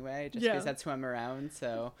workers anyway, just because that's who I'm around.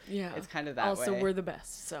 So yeah, it's kind of that way. Also, we're the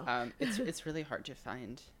best. So it's really hard to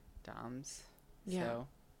find doms. Yeah.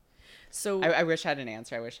 So I wish I had an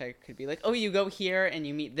answer. I wish I could be like, oh, you go here and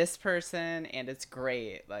you meet this person and it's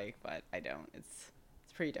great. Like, but I don't. It's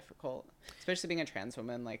pretty difficult, especially being a trans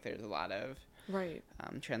woman. Like, there's a lot of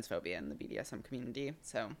transphobia in the BDSM community.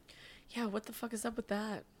 So yeah, what the fuck is up with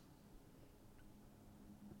that?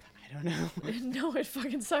 I don't know. No, it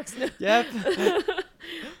fucking sucks. Yep.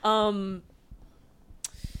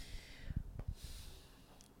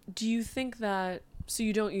 Do you think that So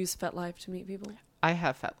you don't use FetLife to meet people? I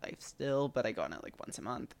have FetLife still, but I go on it like once a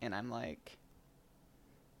month, and I'm like,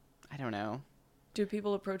 I don't know. Do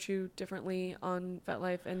people approach you differently on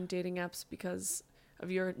FetLife and dating apps because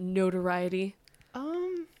of your notoriety?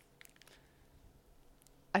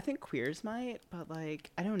 I think queers might, but like,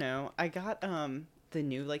 I don't know. I got the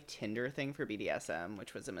new like Tinder thing for BDSM,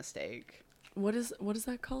 which was a mistake. What is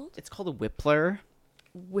that called? It's called a Whippler.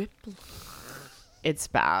 Whippler. It's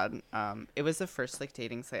bad. It was the first like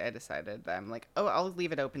dating site I decided that I'm like, oh, I'll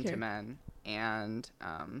leave it open Here. to men. And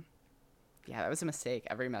yeah, that was a mistake.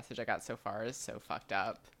 Every message I got so far is so fucked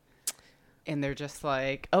up. And they're just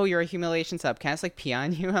like, oh, you're a humiliation sub. Can I just like pee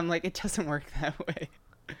on you? I'm like, it doesn't work that way.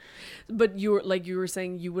 But you were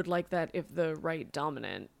saying you would like that if the right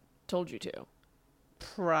dominant told you to.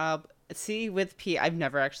 See, with pee, I've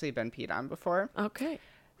never actually been peed on before. Okay.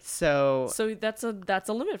 So that's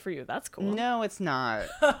a limit for you. That's cool. no, it's not.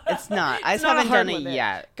 It's not. I just not a haven't hard done limit. it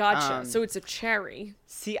yet. Gotcha. So it's a cherry.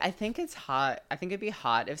 See, I think it's hot. I think it'd be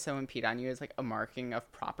hot if someone peed on you as like a marking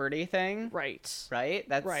of property thing. Right. Right?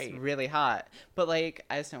 That's Right. really hot. But like,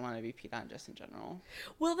 I just don't want to be peed on just in general.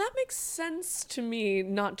 Well, that makes sense to me,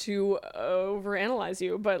 not to overanalyze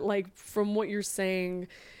you, but like from what you're saying,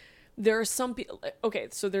 there are some people. Okay,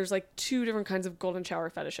 so there's like two different kinds of golden shower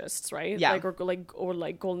fetishists, right? Yeah.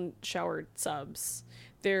 Like golden shower subs.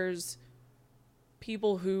 There's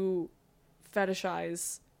people who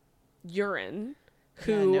fetishize urine,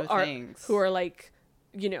 who no thanks. are like,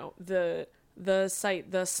 you know, the sight,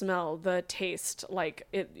 the smell, the taste, like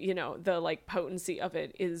it, you know, the like potency of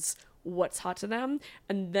it is what's hot to them.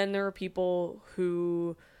 And then there are people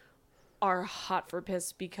who are hot for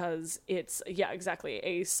piss because it's exactly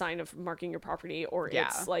a sign of marking your property, or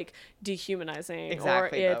it's like dehumanizing,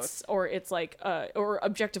 Exactly, or it's like or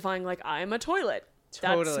objectifying, like I'm a toilet.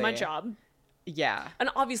 Totally. That's my job. Yeah.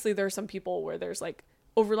 And obviously there are some people where there's like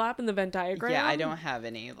overlap in the Venn diagram. Yeah, I don't have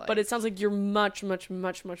any like. But it sounds like you're much more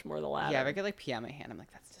the latter. Yeah, if I get like pee on my hand, I'm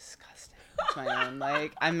like, that's disgusting. It's my own.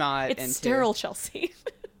 Like, I'm not It's into. sterile, Chelsea.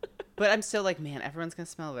 But I'm still like, man, everyone's gonna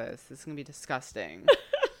smell this. This is gonna be disgusting.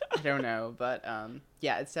 I don't know, but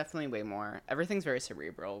yeah, it's definitely way more. Everything's very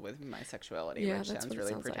cerebral with my sexuality, Yeah, which that's sounds what it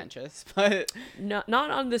really sounds like. pretentious, but Not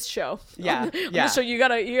on this show. Yeah, On yeah. this show, you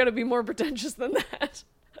gotta be more pretentious than that.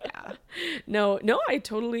 yeah. No, I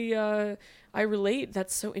totally I relate.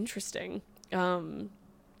 That's so interesting. Do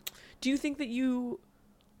you think that you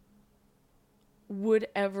would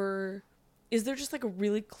ever, is there just like a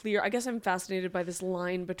really clear, I guess I'm fascinated by this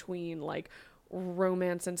line between like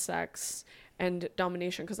romance and sex and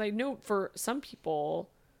domination, because I know for some people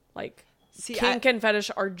like See, kink and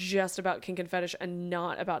fetish are just about kink and fetish and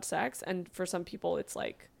not about sex, and for some people it's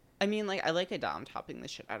like, I mean, like, I like a dom topping the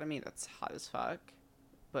shit out of me. That's hot as fuck,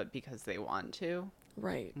 but because they want to,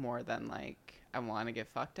 right, more than like I want to get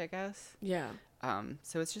fucked, I guess. yeah,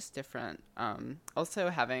 So it's just different. Also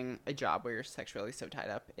having a job where your sexuality is so tied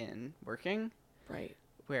up in working, right,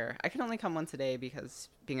 where I can only come once a day because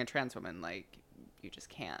being a trans woman, like, you just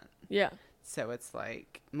can't. yeah, So it's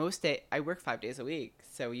like most day I work 5 days a week.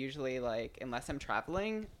 So usually, like, unless I'm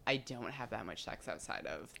traveling, I don't have that much sex outside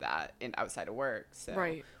of that and outside of work. So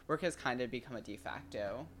Right. work has kind of become a de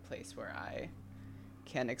facto place where I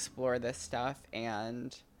can explore this stuff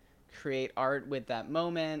and create art with that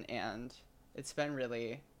moment. And it's been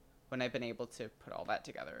really, when I've been able to put all that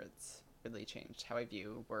together, it's really changed how I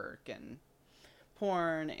view work and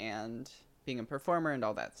porn and being a performer and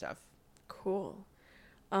all that stuff. cool.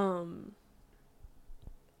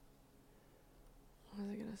 What was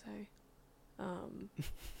I gonna say?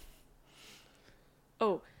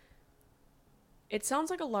 Oh, it sounds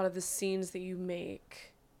like a lot of the scenes that you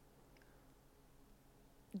make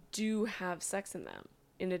do have sex in them,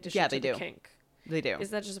 in addition Yeah, to they the do. kink. They do. Is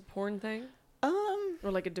that just a porn thing, Um, or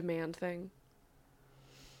like a demand thing?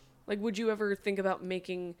 Like, would you ever think about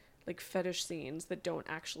making like fetish scenes that don't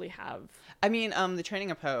actually have? I mean, the training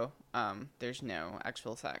of Poe, there's no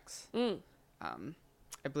actual sex.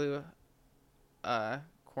 I blew a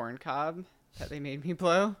corn cob that they made me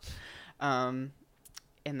blow. And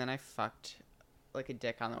then I fucked like a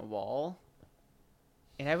dick on a wall.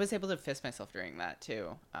 And I was able to fist myself during that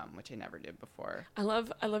too, which I never did before. I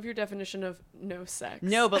love your definition of no sex.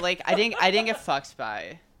 No, but like I didn't get fucked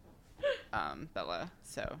by Bella,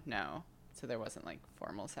 so no. So there wasn't like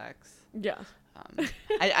formal sex. Yeah.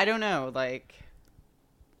 I don't know, like,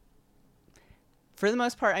 for the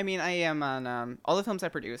most part, I mean, I am on, all the films I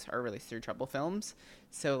produce are released through Trouble Films,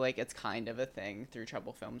 so, like, it's kind of a thing through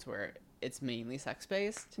Trouble Films where it's mainly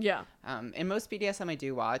sex-based. Yeah. And most BDSM I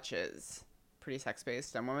do watch is pretty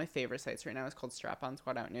sex-based. One of my favorite sites right now is called Strap-On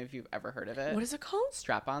Squad. I don't know if you've ever heard of it. What is it called?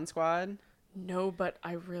 Strap-On Squad. No, but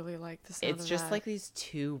I really like the sound It's of just that. like these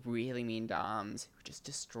two really mean doms who just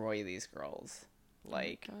destroy these girls.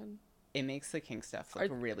 Like, God. it makes the kink stuff look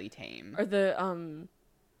really tame. Are the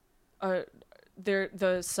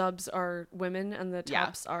the subs are women and the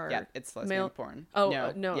tops are it's lesbian male porn. Oh,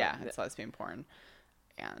 no, no. yeah, it's lesbian porn,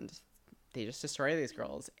 and they just destroy these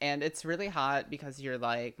girls, and it's really hot because you're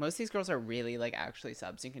like, most of these girls are really like actually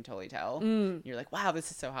subs. You can totally tell. You're like, wow, this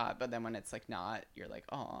is so hot, but then when it's like not, you're like,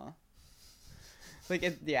 aw. Like,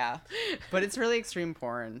 but it's really extreme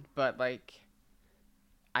porn, but like,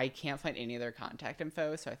 I can't find any of their contact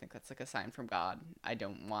info, so I think that's like a sign from God. I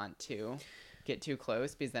don't want to get too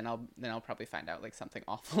close because then I'll probably find out like something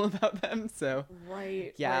awful about them. So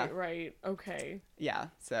Right. Okay. yeah,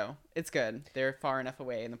 so it's good. They're far enough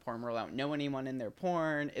away in the porn world. I don't know anyone in their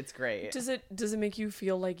porn. It's great. Does it make you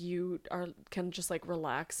feel like you can just like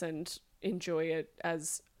relax and enjoy it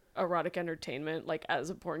as erotic entertainment, like as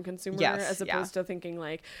a porn consumer, Yes, as opposed to thinking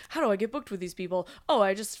like, how do I get booked with these people? Oh,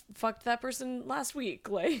 I just fucked that person last week.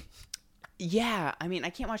 Like, Yeah, I mean,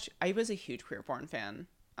 I was a huge queer porn fan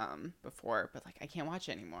before, but like I can't watch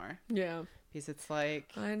it anymore yeah, because it's like,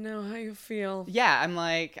 I know how you feel. yeah, I'm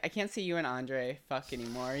like, I can't see you and Andre fuck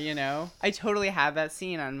anymore, you know? I totally had that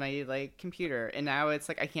scene on my like computer, and now it's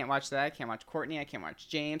like I can't watch that. I can't watch Courtney. I can't watch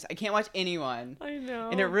James. I can't watch anyone. I know.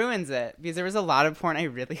 And it ruins it because there was a lot of porn I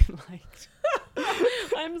really liked.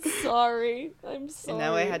 I'm sorry. I'm sorry. And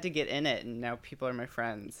now I had to get in it, and now people are my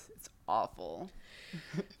friends. It's awful.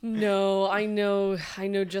 No, I know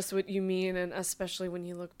just what you mean, and especially when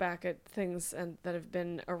you look back at things that have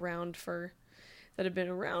been around for the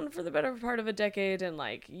better part of a decade, and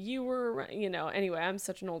like you were, anyway, I'm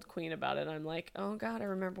such an old queen about it. I'm like, oh God, I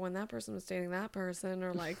remember when that person was dating that person,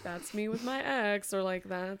 or like that's me with my ex, or like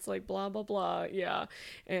that's like blah blah blah. Yeah.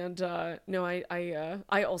 And no,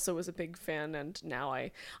 I also was a big fan, and now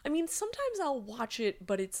I mean sometimes I'll watch it,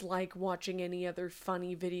 but it's like watching any other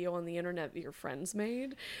funny video on the internet that your friends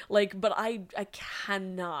made. Like, but I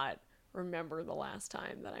cannot remember the last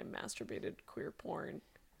time that I masturbated to queer porn.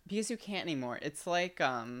 Because you can't anymore. It's like,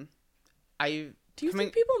 Do you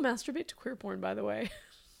think people masturbate to queer porn, by the way?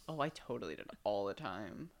 Oh, I totally did all the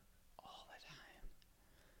time. All the time.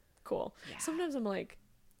 Cool. Yeah. Sometimes I'm like,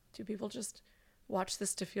 do people just watch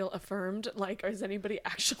this to feel affirmed? Like, is anybody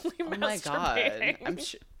actually Oh my God.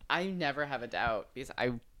 masturbating? I never have a doubt because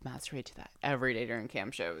I masturbate to that every day during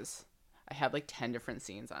cam shows. I have like 10 different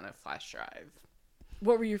scenes on a flash drive.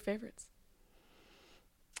 What were your favorites?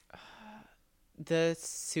 The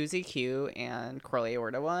Susie Q and Corley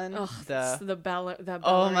Orta one. Oh, the ballerina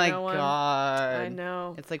Oh my one. God. I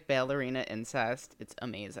know. It's like ballerina incest. It's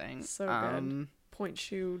amazing. So good. Point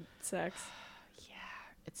shoe sex. Yeah,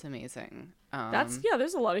 it's amazing.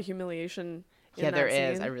 There's a lot of humiliation in that there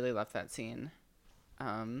is. scene. I really love that scene.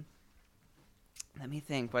 Let me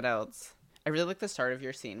think. What else? I really like the start of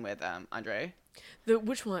your scene with Andre.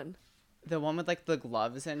 Which one? The one with like the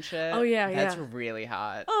gloves and shit. Oh, yeah, That's yeah. really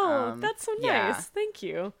hot. Oh, that's so nice. yeah. Thank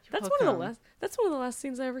you. That's welcome. That's one of the last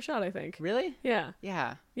scenes I ever shot, I think. Really? Yeah.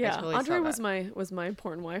 Yeah. Yeah. I totally Andre saw was that. my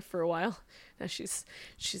porn wife for a while. Now she's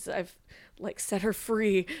I've like set her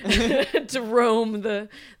free to roam the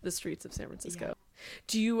streets of San Francisco. Yeah.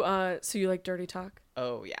 Do you so you like dirty talk?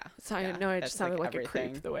 Oh yeah. Sorry, Yeah, no, I that's, just sounded like a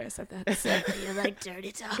everything. creep the way I said that. So, you like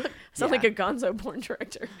dirty talk? Sound Yeah. like a gonzo porn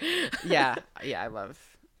director. Yeah. I love.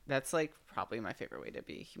 That's like probably my favorite way to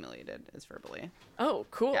be humiliated is verbally. Oh,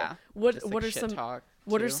 cool. Yeah. What Just, like, what are shit some talk,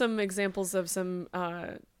 what are too. some examples of some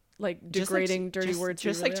like Just, like, degrading dirty words?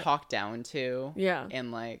 Just you like really talk down to. Yeah.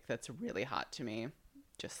 And like that's really hot to me.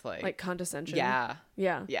 Just like condescension. Yeah.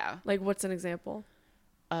 Yeah. Yeah. Like what's an example?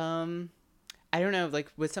 I don't know,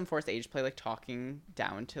 like with some forced age play, like talking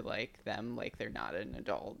down to like them like they're not an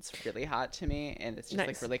adult. It's really hot to me, and it's just like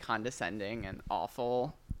Nice. really condescending and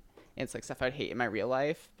awful. It's like stuff I'd hate in my real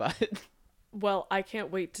life, but Well, I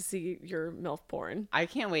can't wait to see your MILF porn. I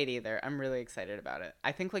can't wait either. I'm really excited about it.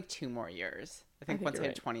 I think like 2 more years. I think think once I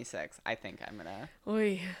you're hit right. 26, I think I'm gonna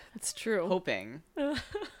Oy, that's true. hoping.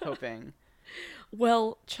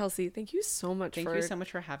 Well, Chelsea, thank you so much Thank for you so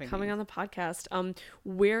much for having coming me. on the podcast.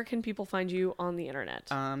 Where can people find you on the internet?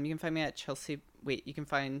 You can find me at you can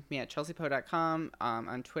find me at chelseapoe.com,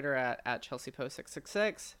 on Twitter at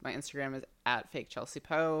chelseapoe666. My Instagram is at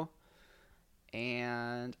fakechelseapoe.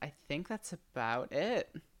 And I think that's about it.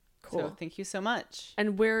 Cool. So thank you so much.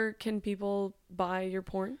 And where can people buy your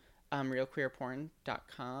porn?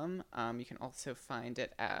 realqueerporn.com. You can also find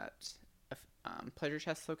it at Pleasure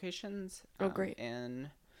Chest locations. Oh, great. In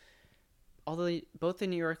both the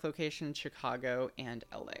New York location, Chicago, and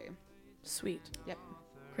LA. Sweet. Yep.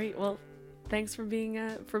 Great. Well, thanks for being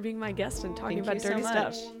my guest and talking Thank about you dirty so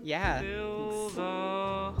stuff. much. Yeah. Fill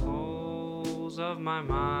the holes of my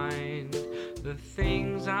mind, the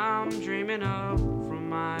things I'm dreaming of from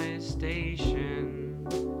my station.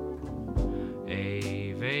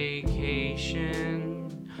 A vacation,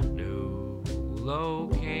 new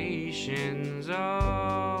locations.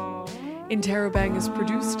 Oh. Interrobang is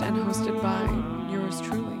produced and hosted by yours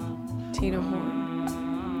truly, Tina Horn.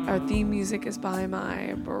 Our theme music is by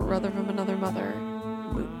my brother from another mother,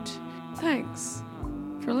 Moot. Thanks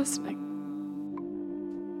for listening.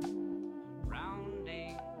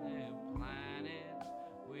 Rounding the planet,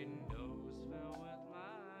 windows filled with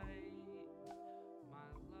light. My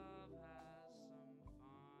love has some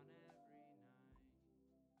fun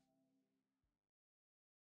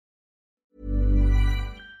every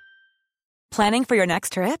night. Planning for your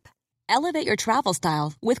next trip? Elevate your travel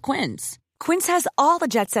style with Quince. Quince has all the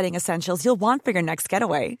jet-setting essentials you'll want for your next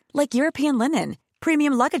getaway, like European linen,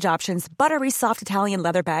 premium luggage options, buttery soft Italian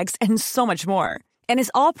leather bags, and so much more. And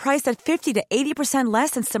is all priced at 50 to 80% less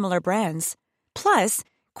than similar brands. Plus,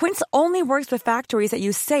 Quince only works with factories that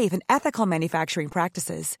use safe and ethical manufacturing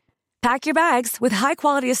practices. Pack your bags with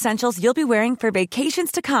high-quality essentials you'll be wearing for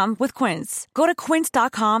vacations to come with Quince. Go to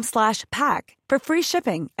quince.com/pack for free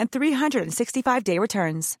shipping and 365-day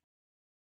returns.